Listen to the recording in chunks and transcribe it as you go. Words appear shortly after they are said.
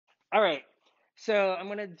All right. So I'm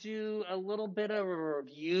going to do a little bit of a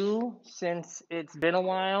review since it's been a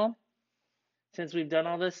while since we've done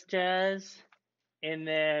all this jazz, and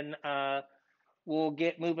then we'll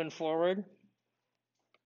get moving forward.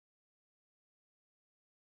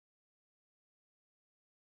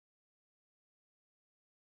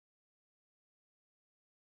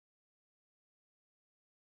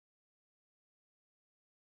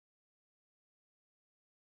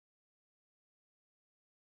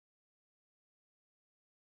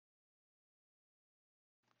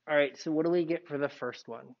 All right. So what do we get for the first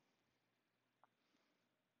one?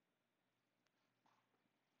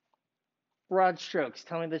 Broad strokes.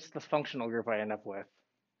 Tell me this is the functional group I end up with.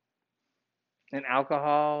 An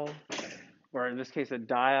alcohol, or in this case, a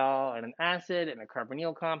diol and an acid and a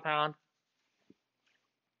carbonyl compound.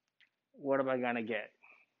 What am I going to get?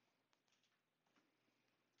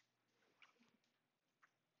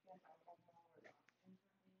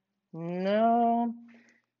 No.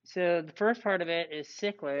 So the first part of it is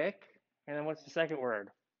cyclic, and then what's the second word?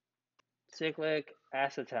 Cyclic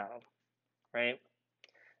acetal, right?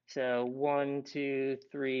 So 1, 2,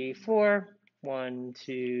 3, 4. 1,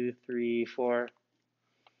 2, 3, 4.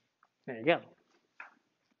 There you go.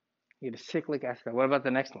 You get a cyclic acetal. What about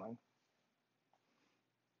the next one?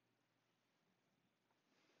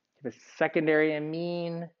 You have a secondary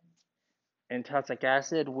amine and tautic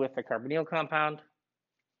acid with a carbonyl compound.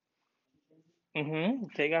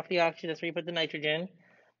 Take off the oxygen, that's where you put the nitrogen.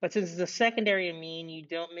 But since it's a secondary amine, you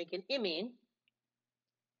don't make an imine,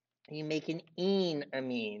 you make an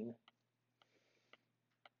enamine.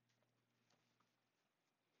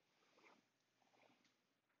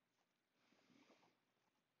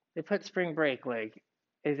 They put spring break like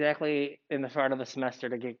exactly in the start of the semester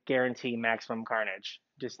to guarantee maximum carnage.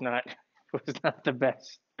 Just not was not the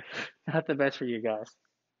best, not the best for you guys.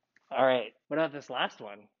 All right, what about this last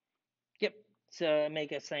one? Yep. So I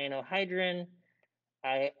make a cyanohydrin.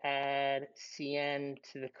 I add CN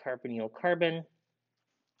to the carbonyl carbon.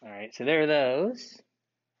 All right, so there are those.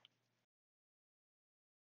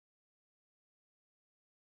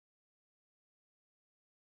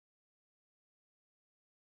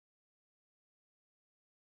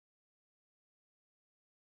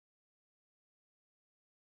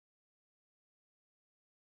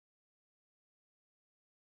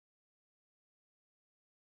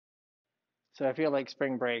 So I feel like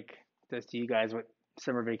spring break does to you guys what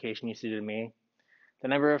summer vacation used to do to me. The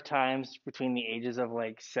number of times between the ages of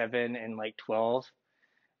like 7 and 12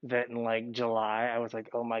 that in like July I was like,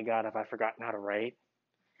 oh my God, have I forgotten how to write?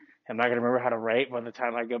 Am I gonna remember how to write by the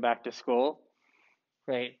time I go back to school?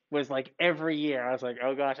 Right? Was like every year I was like,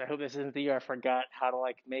 oh gosh, I hope this isn't the year I forgot how to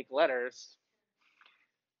like make letters.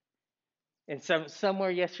 And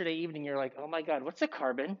somewhere yesterday evening you're like, oh my God, what's a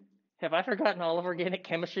carbon? Have I forgotten all of organic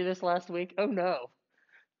chemistry this last week? Oh no.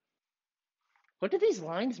 What do these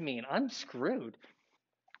lines mean? I'm screwed.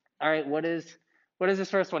 All right, what is this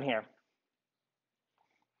first one here?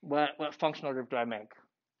 What functional group do I make?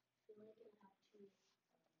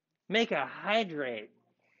 Make a hydrate.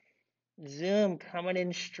 Zoom coming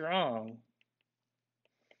in strong.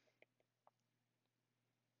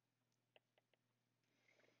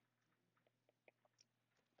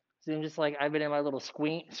 Zoom just like I've been in my little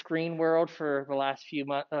screen world for the last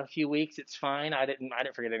few weeks. It's fine. I didn't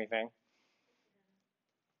forget anything.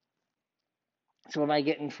 So what am I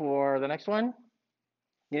getting for the next one?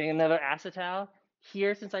 Getting another acetal.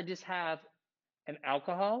 Here, since I just have an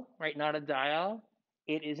alcohol, right, not a diol,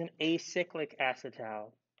 it is an acyclic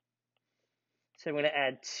acetal. So I'm going to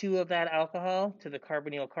add 2 of that alcohol to the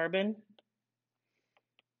carbonyl carbon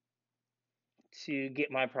to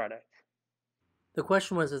get my product. The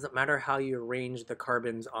question was, does it matter how you arrange the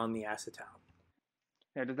carbons on the acetal?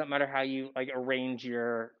 Now, it doesn't matter how you like arrange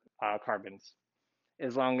your carbons,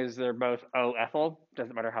 as long as they're both O-ethyl.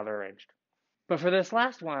 Doesn't matter how they're arranged. But for this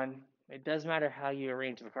last one, it does matter how you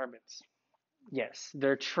arrange the carbons. Yes,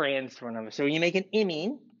 they're trans to one another. So when you make an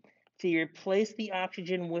imine, so you replace the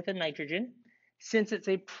oxygen with a nitrogen. Since it's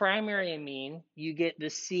a primary amine, you get the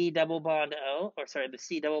C double bond O, or sorry, the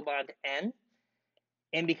C double bond N.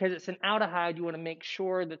 And because it's an aldehyde, you want to make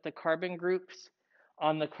sure that the carbon groups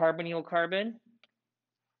on the carbonyl carbon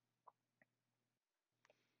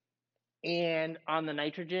and on the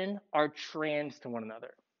nitrogen are trans to one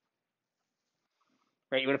another.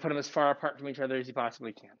 Right? You want to put them as far apart from each other as you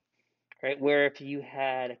possibly can. Right? Where if you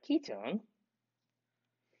had a ketone,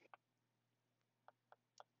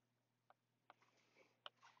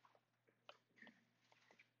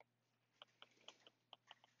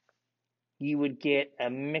 you would get a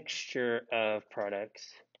mixture of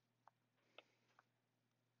products.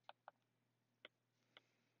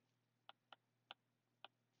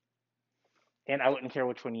 and I wouldn't care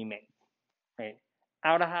which one you made, right?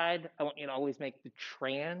 Aldehyde, I want you to always make the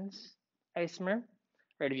trans isomer,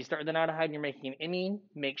 right? If you start with an aldehyde and you're making an imine,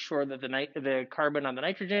 make sure that the carbon on the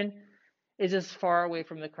nitrogen is as far away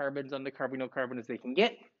from the carbons on the carbonyl carbon as they can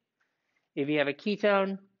get. If you have a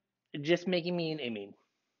ketone, just making me an imine.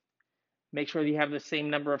 Make sure that you have the same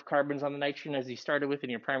number of carbons on the nitrogen as you started with in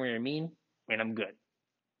your primary amine, and I'm good.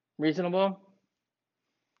 Reasonable?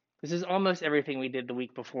 This is almost everything we did the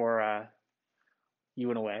week before you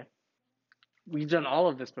went away. We've done all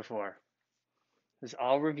of this before. This is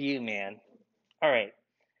all review, man. All right.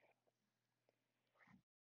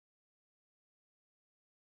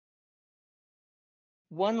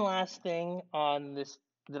 One last thing on this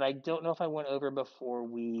that I don't know if I went over before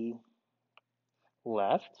we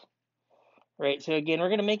left. Right, so again, we're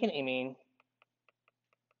going to make an imine.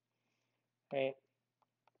 Right?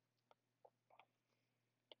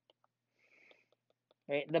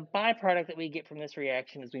 Right? The byproduct that we get from this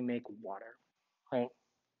reaction is we make water. Right?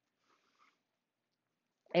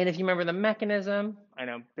 And if you remember the mechanism, I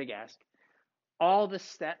know, big ask, all the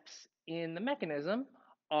steps in the mechanism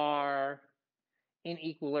are in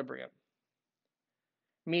equilibrium,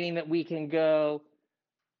 meaning that we can go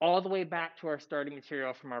all the way back to our starting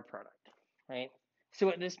material from our product, right? So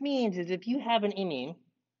what this means is if you have an imine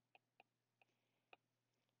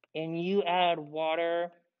and you add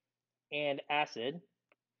water and acid,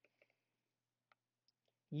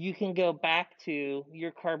 you can go back to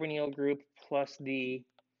your carbonyl group plus the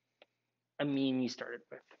amine you started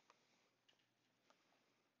with.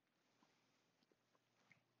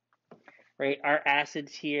 Right? Our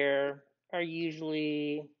acids here are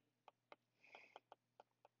usually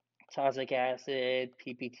tosic acid,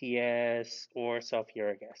 PPTS, or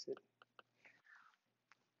sulfuric acid.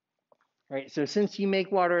 Right? So since you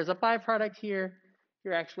make water as a byproduct here,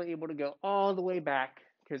 you're actually able to go all the way back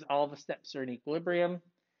because all the steps are in equilibrium.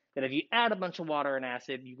 That if you add a bunch of water and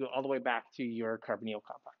acid, you go all the way back to your carbonyl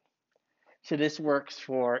compound. So this works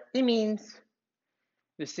for imines.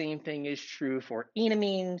 The same thing is true for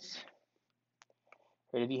enamines.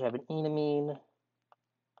 Right? If you have an enamine,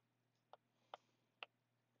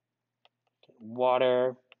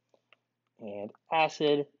 water and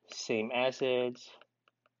acid, same acids.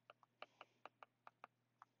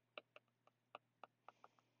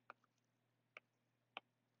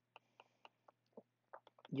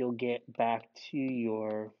 You'll get back to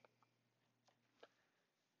your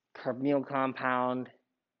carbonyl compound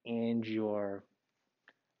and your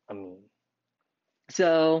amine.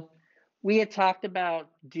 So we had talked about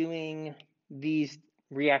doing these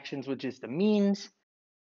reactions with just amines.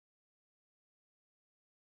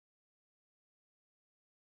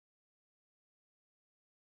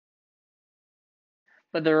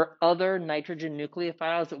 But there are other nitrogen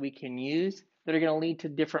nucleophiles that we can use that are going to lead to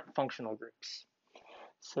different functional groups.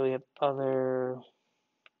 So we have other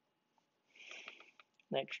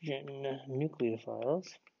nitrogen nucleophiles.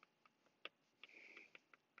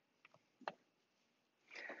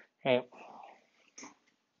 Okay.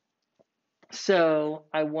 So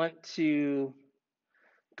I want to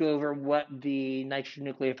go over what the nitrogen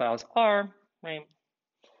nucleophiles are, right?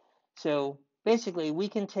 So basically, we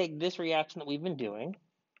can take this reaction that we've been doing,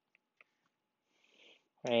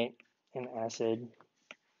 right, an acid,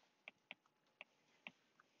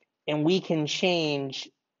 and we can change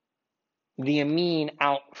the amine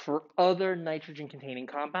out for other nitrogen-containing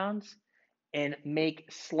compounds and make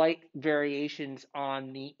slight variations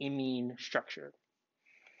on the imine structure.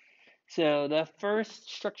 So the first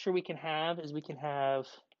structure we can have is we can have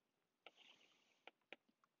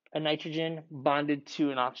a nitrogen bonded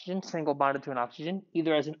to an oxygen, single bonded to an oxygen,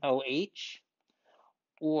 either as an OH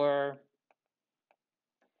or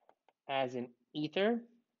as an ether.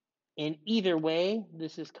 In either way,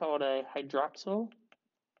 this is called a hydroxyl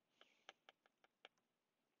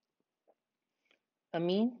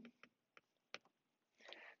amine.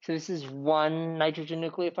 So this is one nitrogen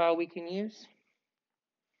nucleophile we can use.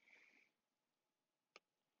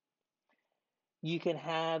 You can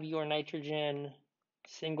have your nitrogen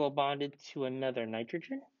single bonded to another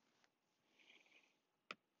nitrogen.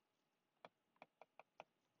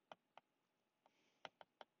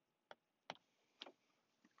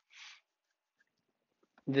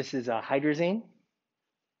 This is a hydrazine.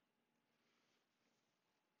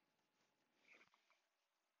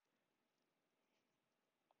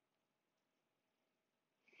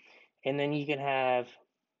 And then you can have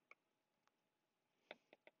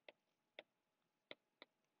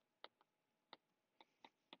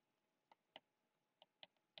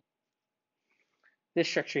this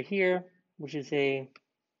structure here, which is a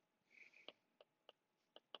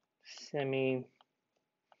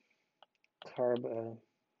carbazide.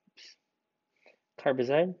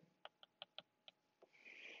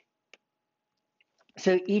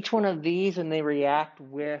 So each one of these, when they react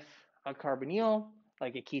with a carbonyl,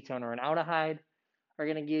 like a ketone or an aldehyde, are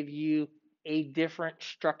going to give you a different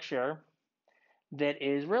structure that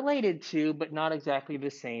is related to, but not exactly the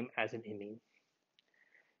same as an imine.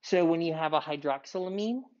 So when you have a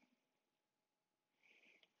hydroxylamine,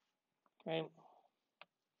 right?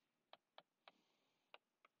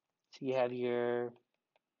 So you have your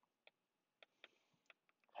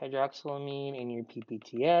hydroxylamine and your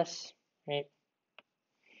PPTS, right?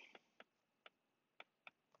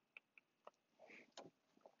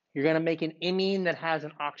 You're going to make an imine that has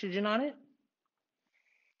an oxygen on it.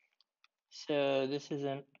 So this is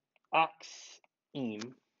an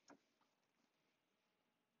oxime.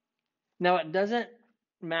 Now it doesn't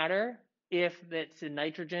matter if it's a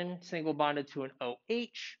nitrogen single bonded to an OH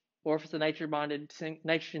or if it's a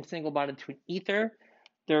nitrogen single bonded to an ether.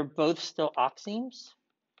 They're both still oximes.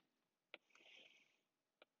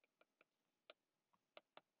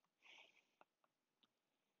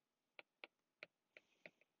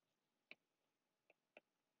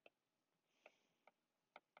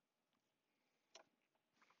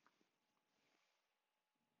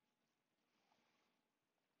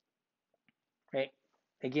 Right?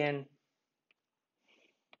 Again,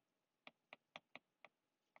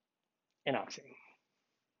 an oxime.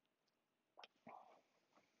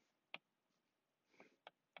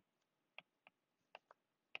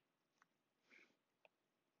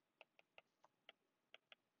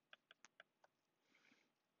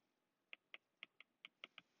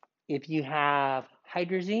 If you have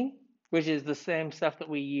hydrazine, which is the same stuff that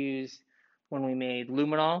we used when we made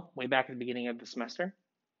luminol way back at the beginning of the semester,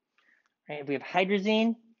 right? If we have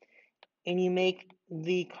hydrazine and you make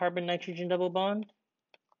the carbon-nitrogen double bond,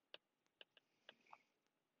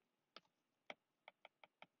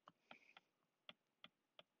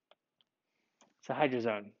 it's a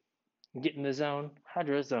hydrazone. Get in the zone,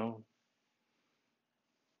 hydrazone.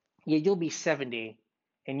 Yeah, you'll be 70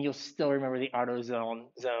 and you'll still remember the AutoZone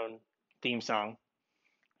theme song.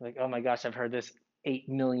 Like, oh my gosh, I've heard this 8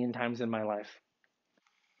 million times in my life.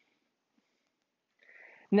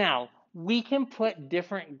 Now, we can put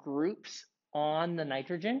different groups on the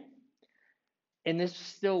nitrogen, and this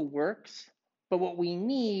still works. But what we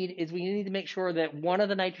need is we need to make sure that one of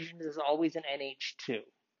the nitrogens is always an NH2.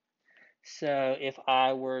 So if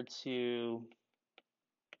I were to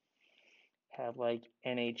have like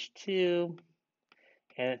NH2,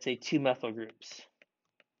 and it's a 2 methyl groups,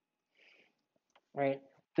 right?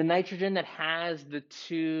 The nitrogen that has the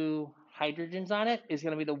 2 hydrogens on it is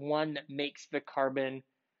going to be the one that makes the carbon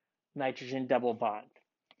nitrogen double bond.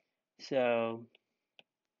 So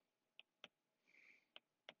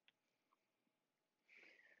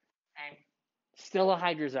still a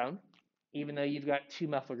hydrazone, even though you've got 2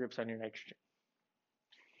 methyl groups on your nitrogen.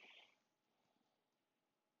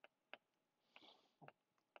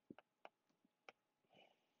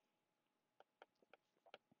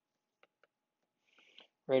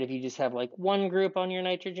 Right, if you just have like one group on your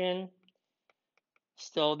nitrogen,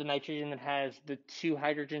 still the nitrogen that has the 2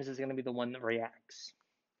 hydrogens is going to be the one that reacts.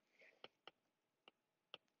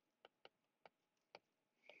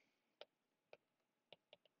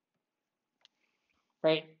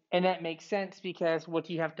 Right, and that makes sense because what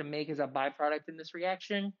you have to make as a byproduct in this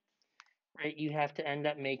reaction, right, you have to end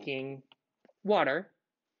up making water.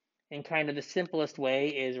 And kind of the simplest way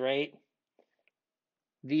is, right,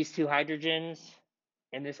 these 2 hydrogens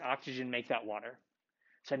and this oxygen make that water.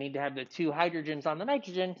 So I need to have the 2 hydrogens on the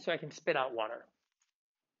nitrogen so I can spit out water.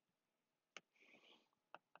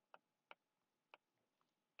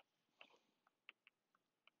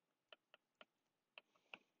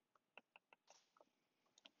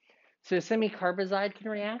 So semicarbazide can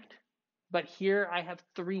react, but here I have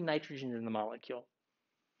 3 nitrogens in the molecule.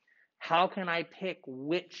 How can I pick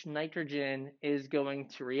which nitrogen is going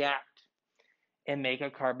to react and make a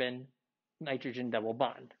carbon nitrogen double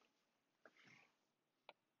bond?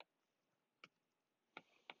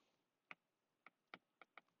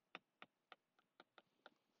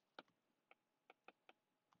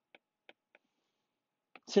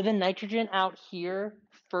 So the nitrogen out here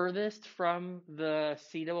furthest from the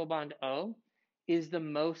C double bond O is the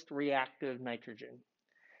most reactive nitrogen.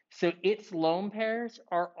 So its lone pairs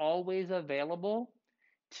are always available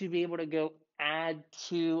to be able to go add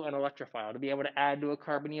to an electrophile, to be able to add to a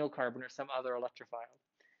carbonyl carbon or some other electrophile.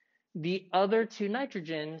 The other 2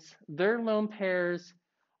 nitrogens, their lone pairs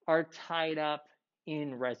are tied up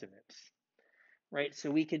in resonance, right? So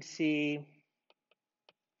we could see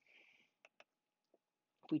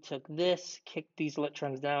if we took this, kicked these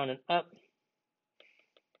electrons down and up,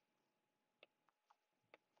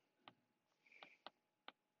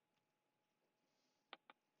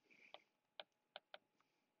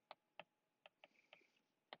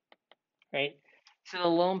 right? So the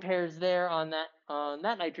lone pairs there on that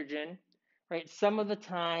nitrogen, right? Some of the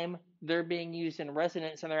time they're being used in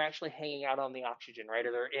resonance and they're actually hanging out on the oxygen, right?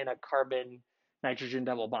 Or they're in a carbon nitrogen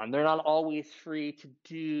double bond. They're not always free to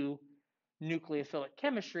do nucleophilic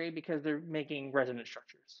chemistry because they're making resonance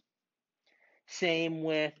structures. Same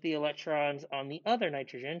with the electrons on the other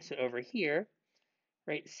nitrogen. So over here,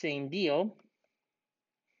 right, same deal.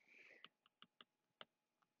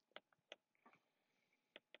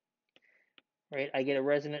 Right, I get a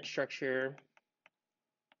resonance structure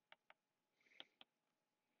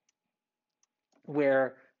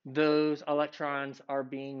where those electrons are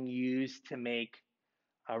being used to make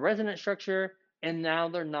a resonance structure, and now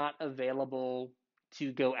they're not available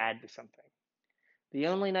to go add to something. The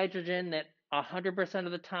only nitrogen that 100%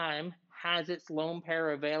 of the time has its lone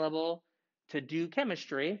pair available to do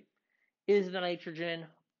chemistry is the nitrogen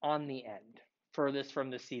on the end, furthest from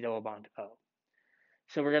the C double bond O.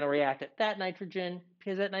 So we're going to react at that nitrogen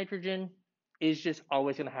because that nitrogen is just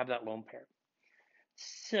always going to have that lone pair.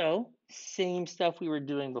 So same stuff we were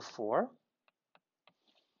doing before,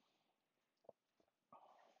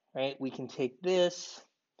 right? We can take this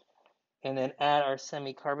and then add our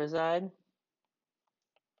semicarbazide.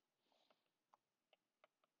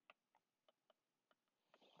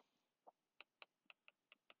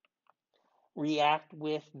 React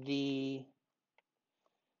with the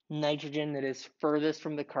nitrogen that is furthest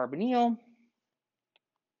from the carbonyl.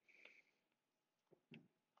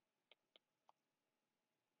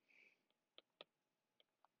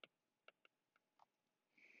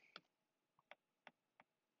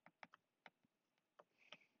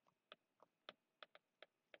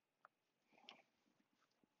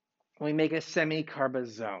 We make a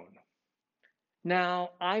semicarbazone. Now,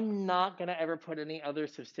 I'm not going to ever put any other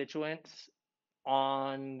substituents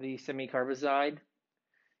on the semicarbazide.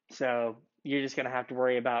 So you're just going to have to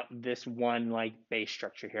worry about this one like base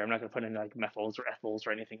structure here. I'm not going to put any like methyls or ethyls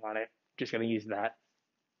or anything on it. Just going to use that.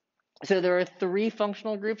 So there are 3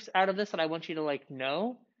 functional groups out of this that I want you to like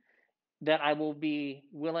know that I will be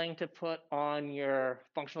willing to put on your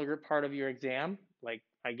functional group part of your exam. Like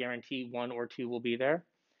I guarantee 1 or 2 will be there.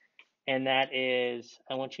 And that is,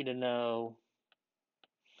 I want you to know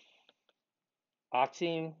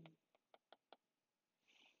oxime,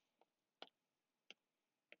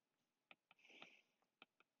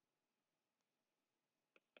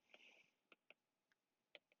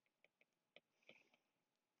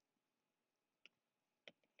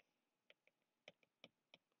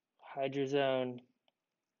 hydrazone,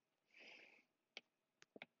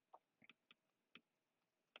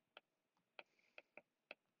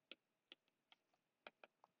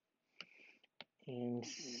 and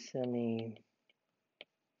semicarbazone.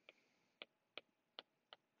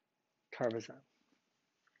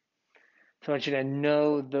 So I want you to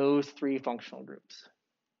know those 3 functional groups.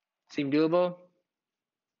 Seem doable?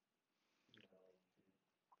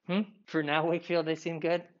 For now, Wakefield, they seem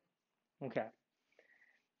good? Okay.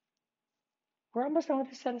 We're almost done with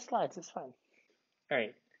this set of slides. It's fine. All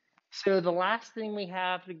right. So the last thing we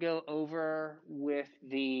have to go over with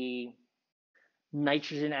the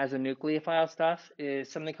nitrogen as a nucleophile stuff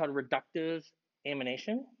is something called reductive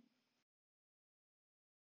amination.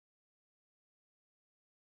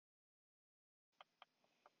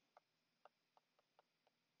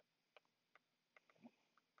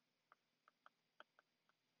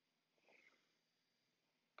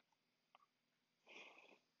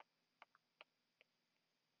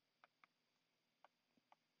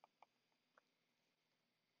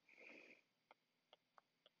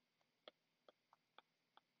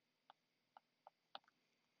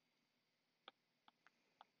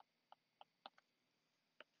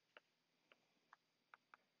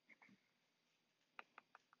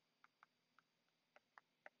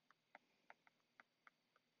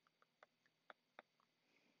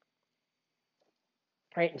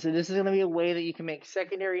 Right, so this is going to be a way that you can make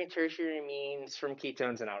secondary and tertiary amines from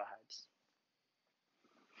ketones and aldehydes.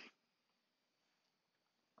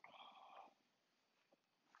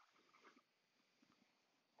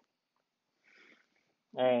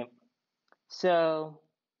 All right, so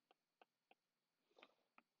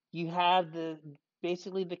you have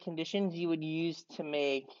basically the conditions you would use to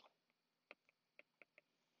make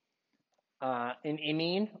an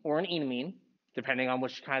imine or an enamine, depending on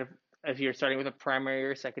which kind of, if you're starting with a primary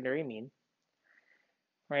or secondary amine,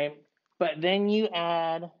 right? But then you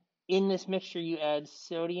add, in this mixture, you add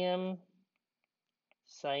sodium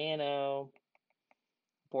cyanoborohydride.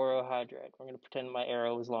 We're going to pretend my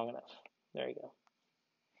arrow is long enough. There you go.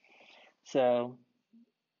 So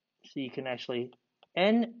you can actually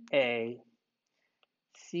NaCN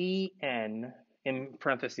in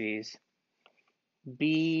parentheses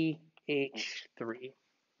BH3,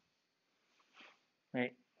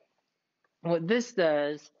 right? What this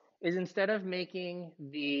does is instead of making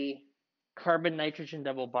the carbon-nitrogen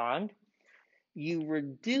double bond, you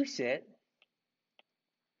reduce it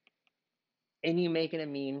and you make an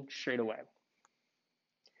amine straight away.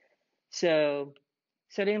 So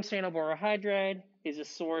sodium cyanoborohydride is a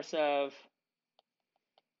source of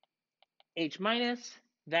H minus.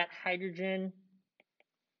 That hydrogen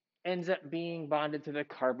ends up being bonded to the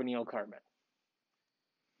carbonyl carbon.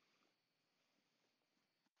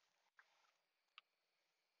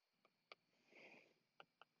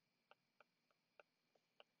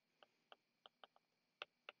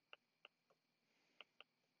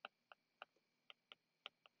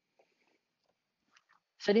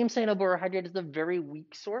 Sodium cyanoborohydride is a very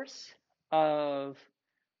weak source of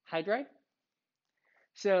hydride.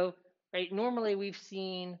 So, right, normally we've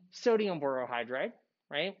seen sodium borohydride,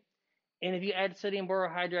 right? And if you add sodium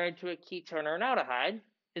borohydride to a ketone or an aldehyde,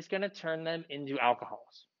 it's going to turn them into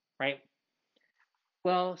alcohols, right?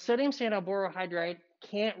 Well, sodium cyanoborohydride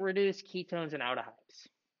can't reduce ketones and aldehydes.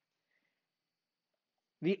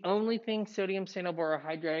 The only thing sodium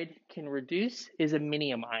cyanoborohydride can reduce is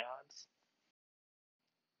iminium ions.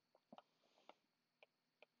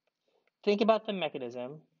 Think about the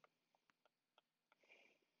mechanism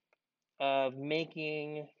of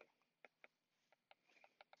making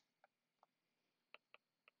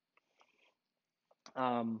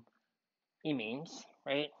amines,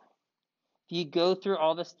 right? If you go through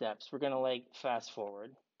all the steps, we're going to like fast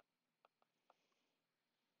forward.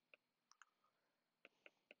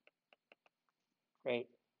 Right?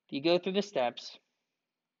 If you go through the steps,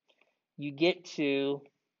 you get to,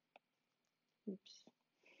 oops,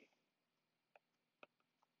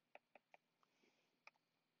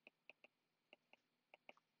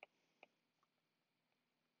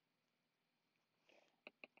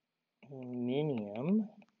 iminium,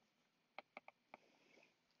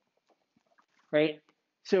 right?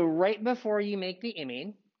 So right before you make the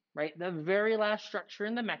imine, right, the very last structure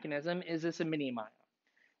in the mechanism is this iminium ion,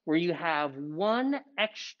 where you have one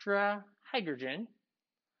extra hydrogen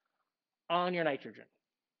on your nitrogen,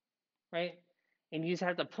 right? And you just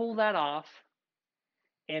have to pull that off,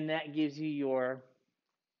 and that gives you your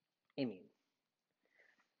imine.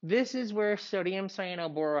 This is where sodium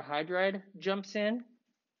cyanoborohydride jumps in.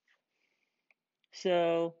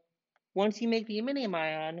 So once you make the iminium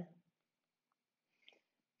ion,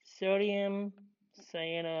 sodium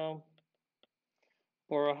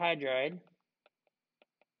cyanoborohydride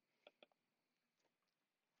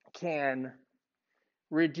can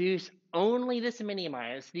reduce only this iminium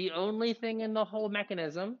ion. It's the only thing in the whole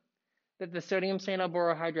mechanism that the sodium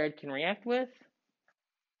cyanoborohydride can react with.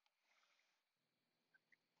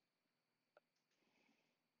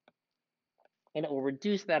 And it will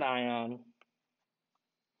reduce that ion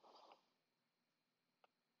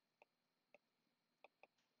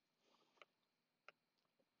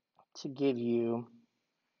to give you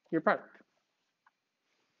your product.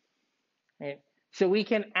 Right? So we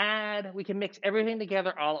can mix everything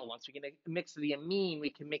together all at once. We can mix the amine, we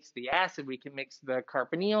can mix the acid, we can mix the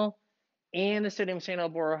carbonyl and the sodium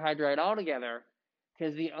cyanoborohydride all together,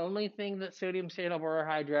 because the only thing that sodium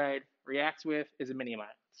cyanoborohydride reacts with is iminium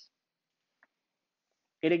ions.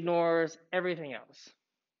 It ignores everything else.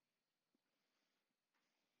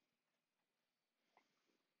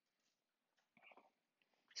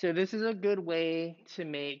 So this is a good way to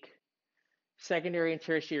make secondary and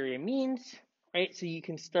tertiary amines, right? So you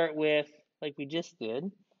can start with, like we just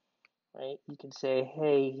did, right? You can say,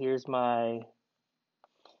 hey, here's my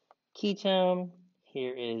ketone.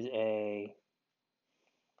 Here is a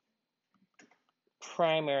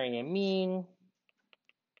primary amine.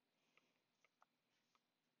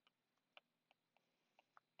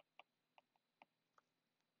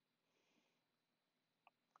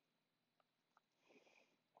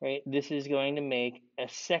 Right? This is going to make a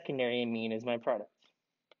secondary amine as my product.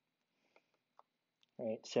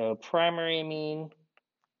 Right? So primary amine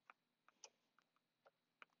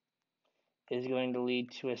is going to lead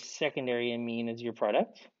to a secondary amine as your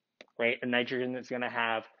product, right? A nitrogen that's going to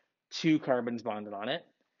have two carbons bonded on it.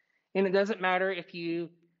 And it doesn't matter if you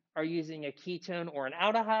are using a ketone or an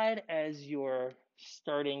aldehyde as your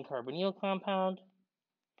starting carbonyl compound.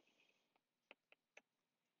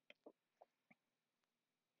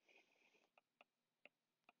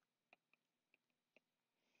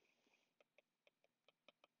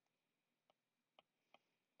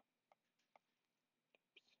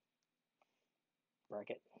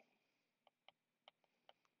 Bracket.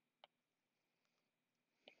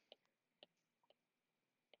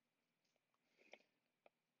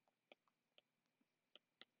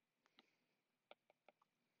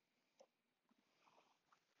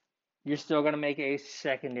 you're still going to make a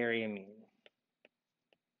secondary amine.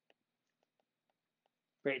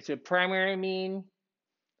 Right, so primary amine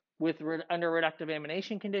with under reductive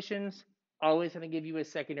amination conditions, always going to give you a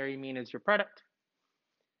secondary amine as your product.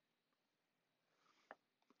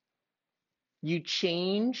 You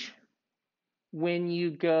change when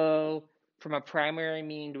you go from a primary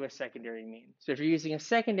amine to a secondary amine. So if you're using a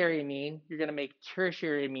secondary amine, you're going to make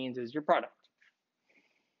tertiary amines as your product.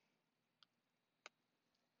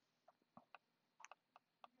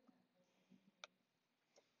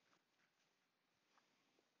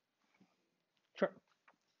 Sure.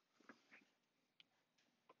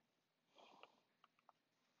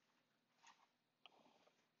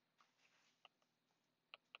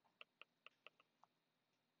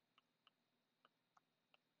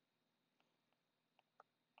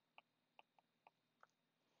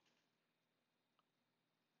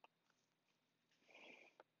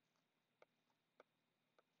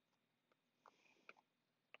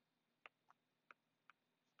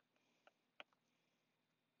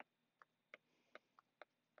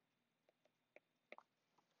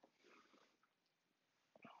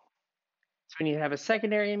 So when you have a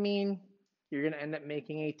secondary amine, you're going to end up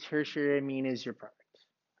making a tertiary amine as your product.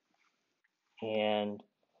 And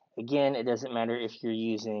again, it doesn't matter if you're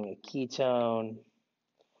using a ketone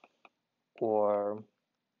or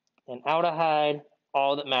an aldehyde.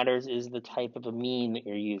 All that matters is the type of amine that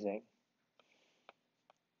you're using.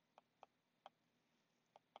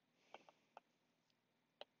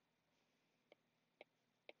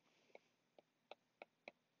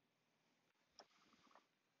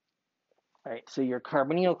 All right, so your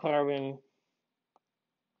carbonyl carbon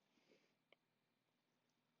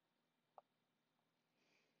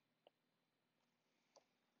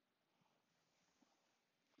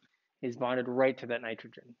is bonded right to that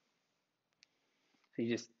nitrogen. So you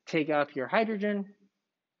just take off your hydrogen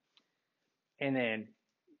and then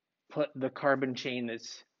put the carbon chain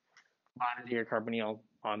that's bonded to your carbonyl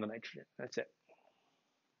on the nitrogen. That's it.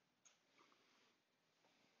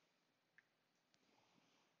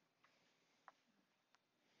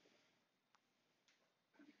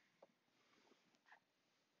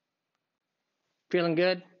 Feeling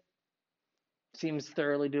good? Seems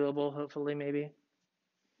thoroughly doable, hopefully, maybe.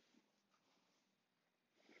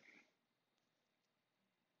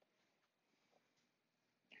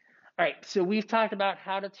 All right, so we've talked about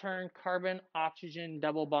how to turn carbon-oxygen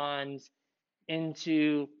double bonds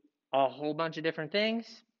into a whole bunch of different things,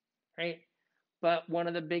 right? But one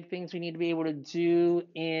of the big things we need to be able to do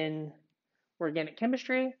in organic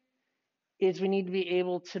chemistry is we need to be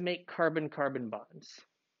able to make carbon-carbon bonds.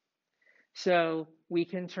 So we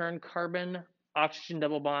can turn carbon-oxygen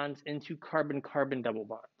double bonds into carbon-carbon double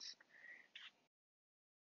bonds.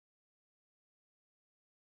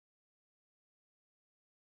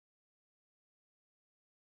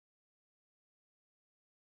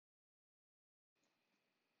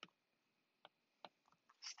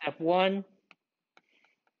 Step one,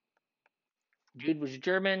 Jude was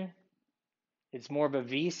German. It's more of a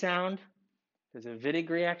V sound. There's a Wittig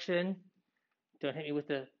reaction. Don't hit me with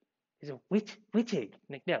the, is it Wittig?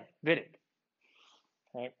 No, Wittig.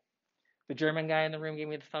 Right? The German guy in the room gave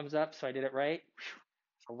me the thumbs up, so I did it right.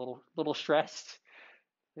 It's a little stressed.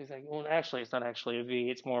 He's like, well, actually, it's not actually a V.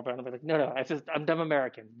 It's more of a, like, no, I'm dumb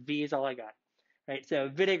American. V is all I got. Right? So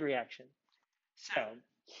Wittig reaction. So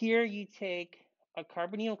here you take a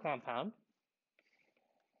carbonyl compound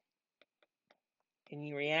and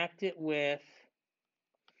you react it with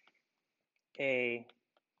a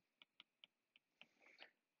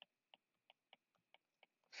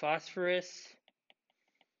phosphorus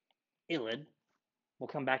ylide. We'll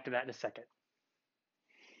come back to that in a second.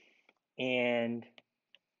 And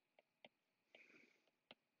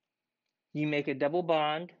you make a double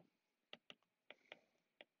bond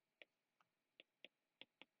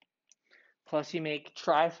plus you make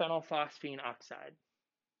triphenylphosphine oxide.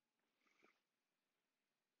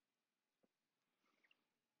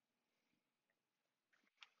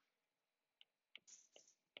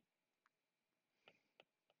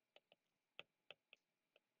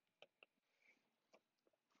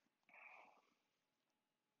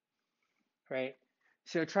 Right?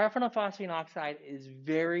 So triphenylphosphine oxide is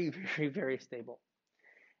very, very, very stable.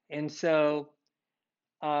 And so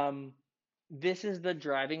this is the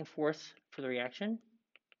driving force for the reaction.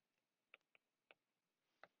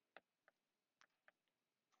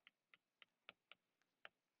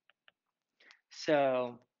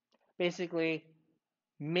 So basically,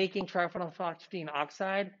 making triphenylphosphine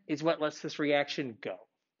oxide is what lets this reaction go.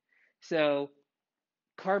 So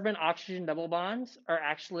carbon-oxygen double bonds are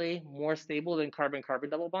actually more stable than carbon-carbon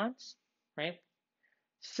double bonds, right?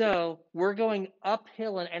 So we're going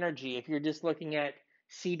uphill in energy if you're just looking at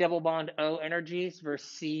C double bond O energies versus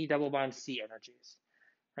C double bond C energies,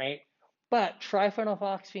 right? But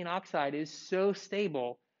triphenylphosphine oxide is so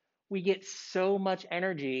stable, we get so much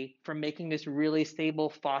energy from making this really stable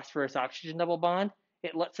phosphorus oxygen double bond.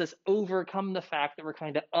 It lets us overcome the fact that we're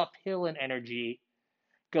kind of uphill in energy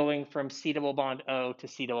going from C double bond O to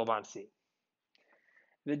C double bond C.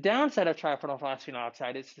 The downside of triphenylphosphine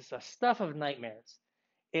oxide is just a stuff of nightmares.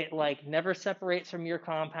 It like never separates from your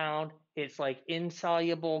compound. It's like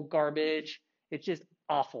insoluble garbage. It's just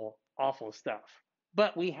awful, awful stuff.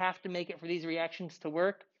 But we have to make it for these reactions to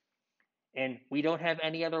work, and we don't have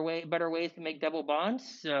any other better ways to make double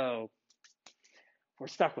bonds, so we're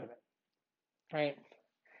stuck with it, right?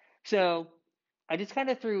 So I just kind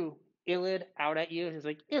of threw ILID out at you. It's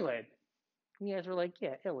like, ILID. And you guys were like,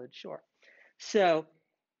 yeah, ILID, sure. So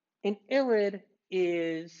an ILID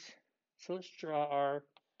is, so let's draw our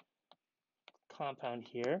compound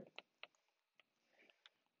here.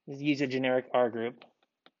 Let's use a generic R group.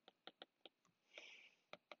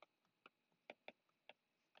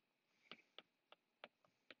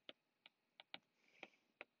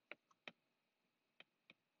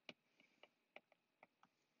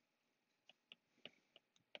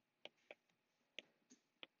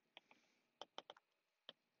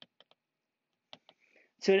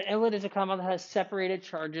 So an ILID is a compound that has separated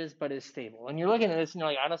charges but is stable. And you're looking at this and you're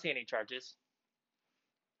like, I don't see any charges.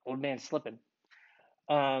 Old man's slipping.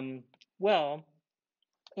 Well,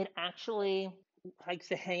 it actually likes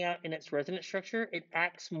to hang out in its resonance structure. It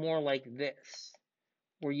acts more like this,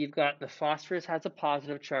 where you've got the phosphorus has a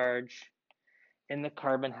positive charge and the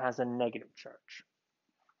carbon has a negative charge.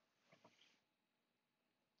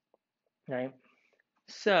 Right?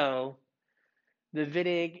 So the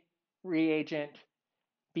Wittig reagent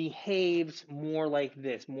behaves more like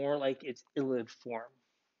this, more like its ILID form.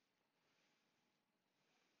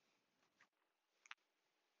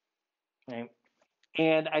 Right?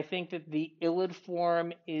 And I think that the ILID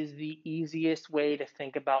form is the easiest way to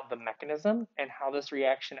think about the mechanism and how this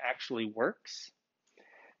reaction actually works.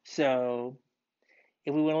 So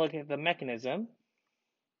if we want to look at the mechanism,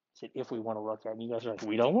 if we want to look at it, and you guys are like,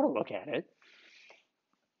 we don't want to look at it,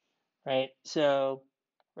 right? So,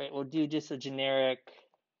 right, we'll do just a generic,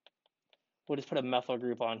 we'll just put a methyl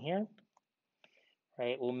group on here,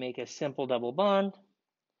 right? We'll make a simple double bond.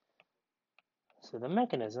 So the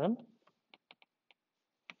mechanism,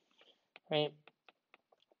 right?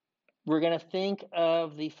 We're going to think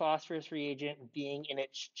of the phosphorus reagent being in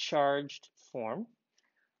its charged form,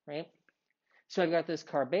 right? So I've got this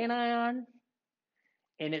carbanion,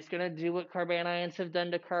 and it's going to do what carbanions have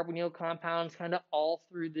done to carbonyl compounds kind of all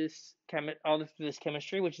through this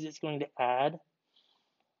chemistry, which is it's going to add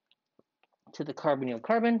to the carbonyl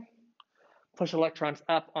carbon, push electrons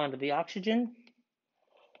up onto the oxygen.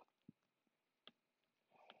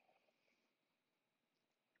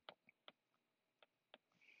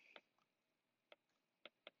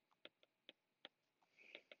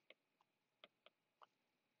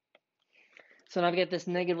 So now we get this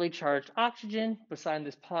negatively charged oxygen beside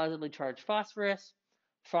this positively charged phosphorus.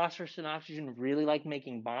 Phosphorus and oxygen really like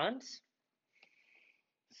making bonds.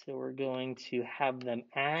 So we're going to have them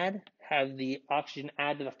have the oxygen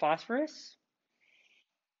add to the phosphorus.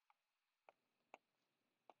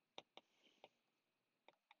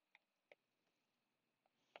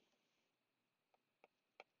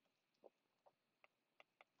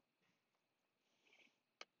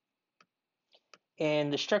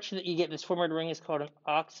 And the structure that you get this former ring is called an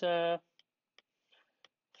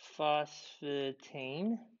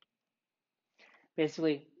oxaphosphatane.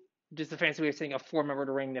 Basically, just a fancy way of saying a four-membered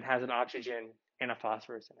ring that has an oxygen and a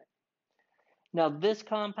phosphorus in it. Now, this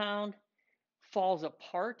compound falls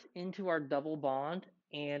apart into our double bond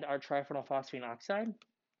and our triphenylphosphine oxide.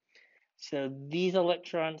 So these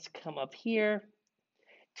electrons come up here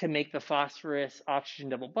to make the phosphorus oxygen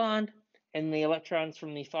double bond, and the electrons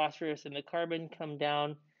from the phosphorus and the carbon come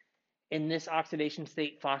down. In this oxidation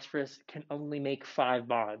state, phosphorus can only make 5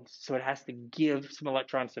 bonds, so it has to give some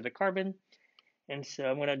electrons to the carbon. And so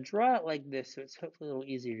I'm going to draw it like this so it's hopefully a little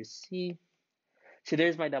easier to see. So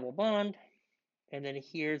there's my double bond, and then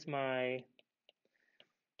here's my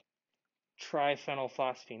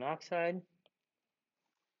triphenylphosphine oxide.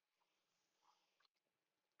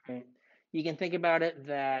 Right. You can think about it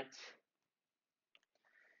that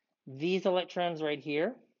these electrons right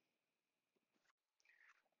here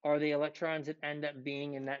are the electrons that end up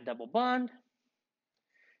being in that double bond.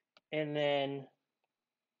 And then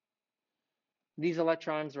these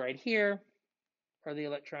electrons right here are the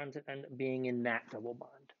electrons that end up being in that double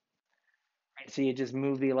bond. Right, so you just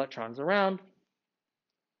move the electrons around.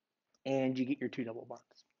 and you get your 2 double bonds.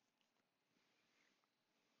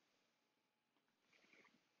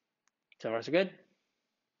 So far, so good.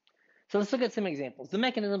 So let's look at some examples. The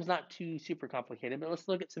mechanism's not too super complicated, but let's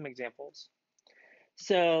look at some examples.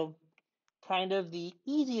 So kind of the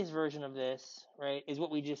easiest version of this, right, is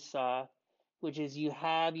what we just saw, which is you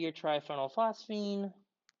have your triphenylphosphine,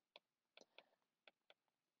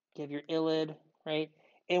 you have your ylid, right?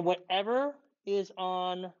 And whatever is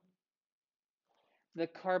on the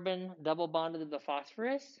carbon double bonded to the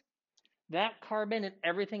phosphorus, that carbon and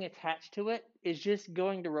everything attached to it is just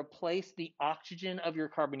going to replace the oxygen of your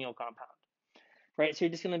carbonyl compound, right? So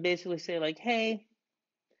you're just going to basically say like, hey,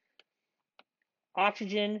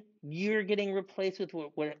 oxygen, you're getting replaced with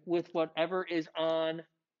whatever is on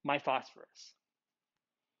my phosphorus,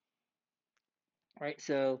 right?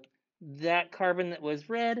 So that carbon that was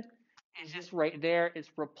red is just right there. It's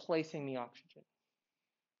replacing the oxygen.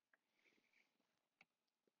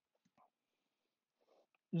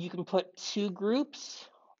 You can put 2 groups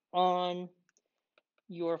on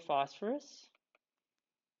your phosphorus,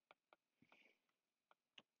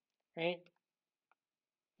 right?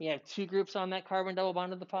 You have 2 groups on that carbon double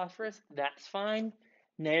bond to the phosphorus. That's fine.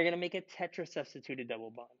 Now you're going to make a tetrasubstituted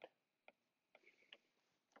double bond.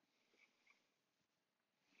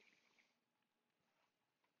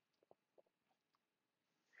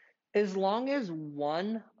 As long as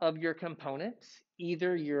one of your components,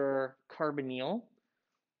 either your carbonyl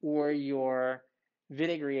or your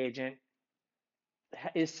Wittig reagent,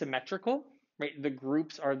 is symmetrical, right? The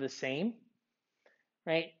groups are the same,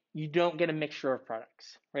 right? You don't get a mixture of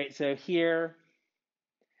products, right? So here,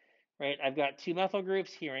 right, I've got 2 methyl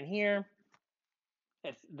groups here and here.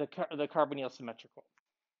 It's the carbonyl symmetrical.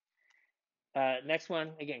 Next one,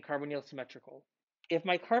 again, carbonyl symmetrical. If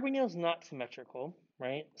my carbonyl is not symmetrical,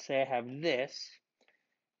 right, say I have this,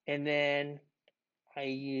 and then I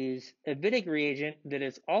use a Wittig reagent that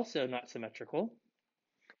is also not symmetrical,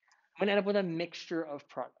 I'm going to end up with a mixture of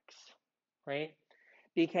products, right?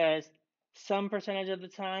 Because some percentage of the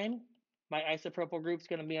time, my isopropyl group is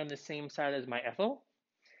going to be on the same side as my ethyl.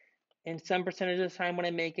 And some percentage of the time when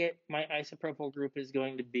I make it, my isopropyl group is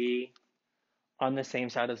going to be on the same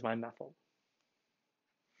side as my methyl.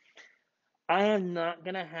 I am not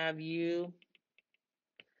going to have you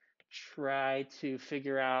try to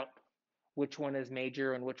figure out which one is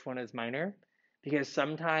major and which one is minor, because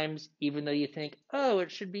sometimes, even though you think, oh, it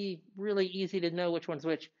should be really easy to know which one's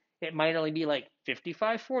which, it might only be like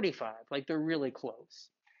 55-45, like they're really close.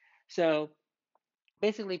 So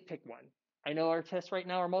basically pick one. I know our tests right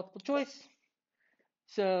now are multiple choice.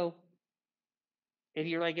 So if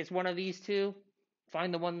you're like, it's one of these two,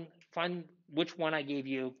 find which one I gave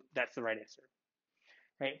you, that's the right answer,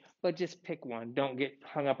 right? But just pick one. Don't get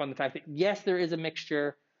hung up on the fact that, yes, there is a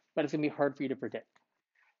mixture, but it's going to be hard for you to predict.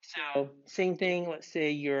 So same thing, let's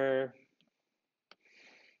say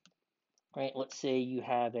let's say you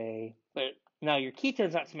have but now your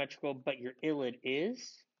ketone's not symmetrical, but your ylid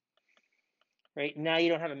is, right? Now you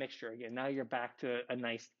don't have a mixture again. Now you're back to a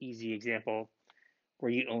nice, easy example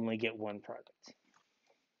where you only get one product.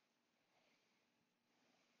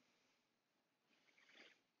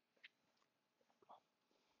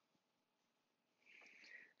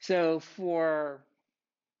 So for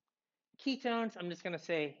ketones, I'm just going to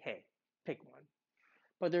say, hey, pick one.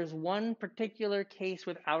 But there's one particular case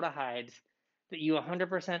with aldehydes that you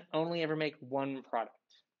 100% only ever make one product.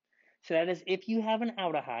 So that is if you have an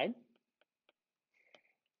aldehyde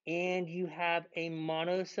and you have a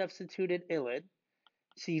monosubstituted ylid,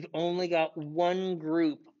 so you've only got one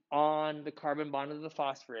group on the carbon bond of the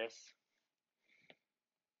phosphorus,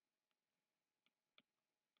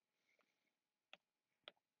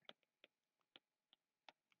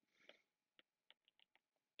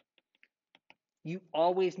 you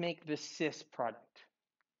always make the cis product.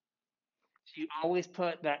 So you always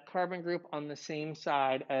put that carbon group on the same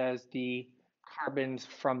side as the carbons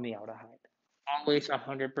from the aldehyde. Always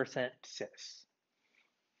 100% cis.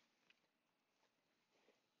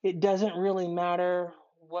 It doesn't really matter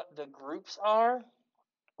what the groups are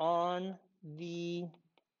on the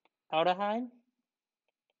aldehyde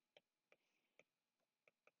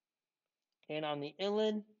and on the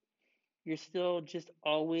ylid, you're still just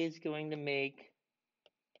always going to make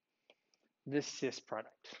the cis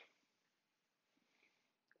product.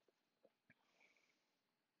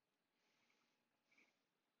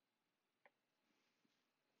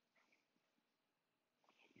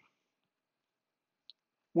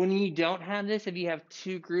 When you don't have this, if you have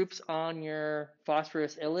 2 groups on your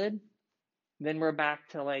phosphorus ylid, then we're back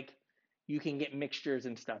to like you can get mixtures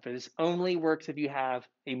and stuff. This only works if you have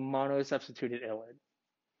a monosubstituted ylid.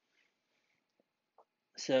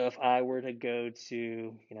 So if I were to go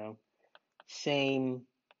to, same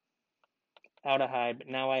aldehyde, but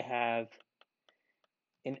now I have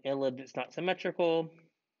an ylide that's not symmetrical,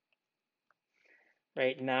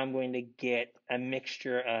 right? Now I'm going to get a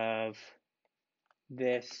mixture of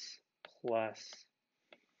this plus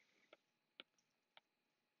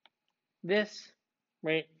this,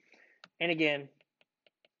 right? And again,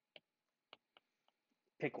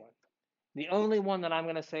 pick one. The only one that I'm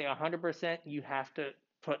going to say 100% you have to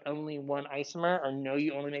put only one isomer or know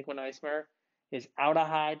you only make one isomer is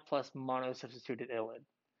aldehyde plus monosubstituted ylide.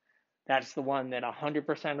 That's the one that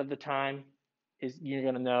 100% of the time is you're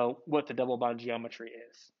going to know what the double bond geometry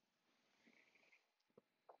is.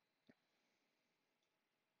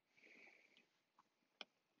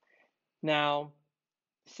 Now,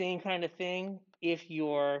 same kind of thing if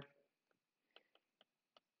your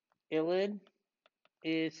ylide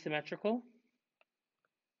is symmetrical,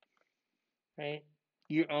 right?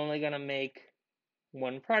 You're only going to make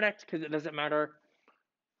one product because it doesn't matter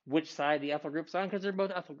which side the ethyl group's on because they're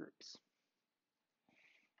both ethyl groups.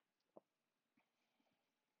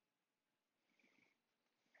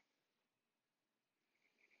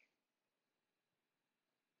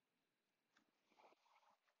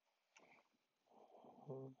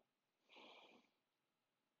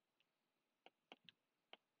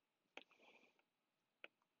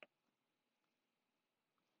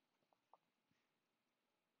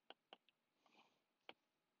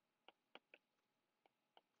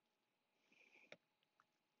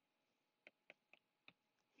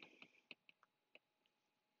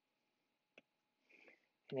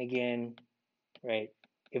 And again, right,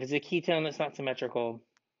 if it's a ketone that's not symmetrical,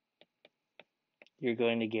 you're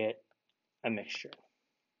going to get a mixture.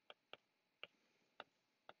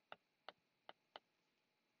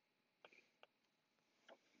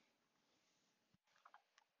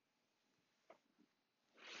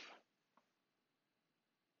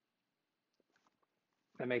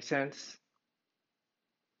 That makes sense?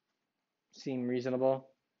 Seem reasonable?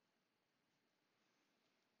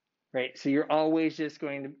 Right, so you're always just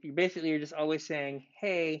going to, you're just always saying,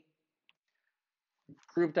 hey,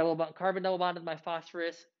 group double bond, carbon double bonded by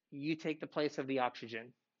phosphorus, you take the place of the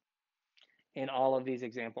oxygen in all of these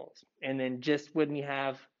examples. And then just when you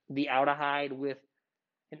have the aldehyde with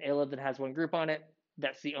an ylide that has one group on it,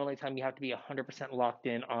 that's the only time you have to be 100% locked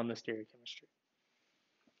in on the stereochemistry.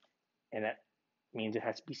 And that means it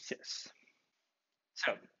has to be cis.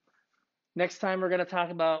 So next time we're going to talk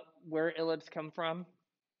about where yllids come from.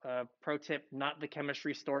 Pro tip, not the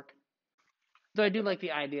chemistry stork. So I do like the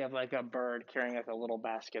idea of like a bird carrying like a little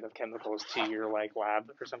basket of chemicals to your like lab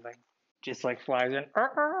or something. Just like flies in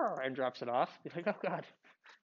and drops it off. You're like, oh god.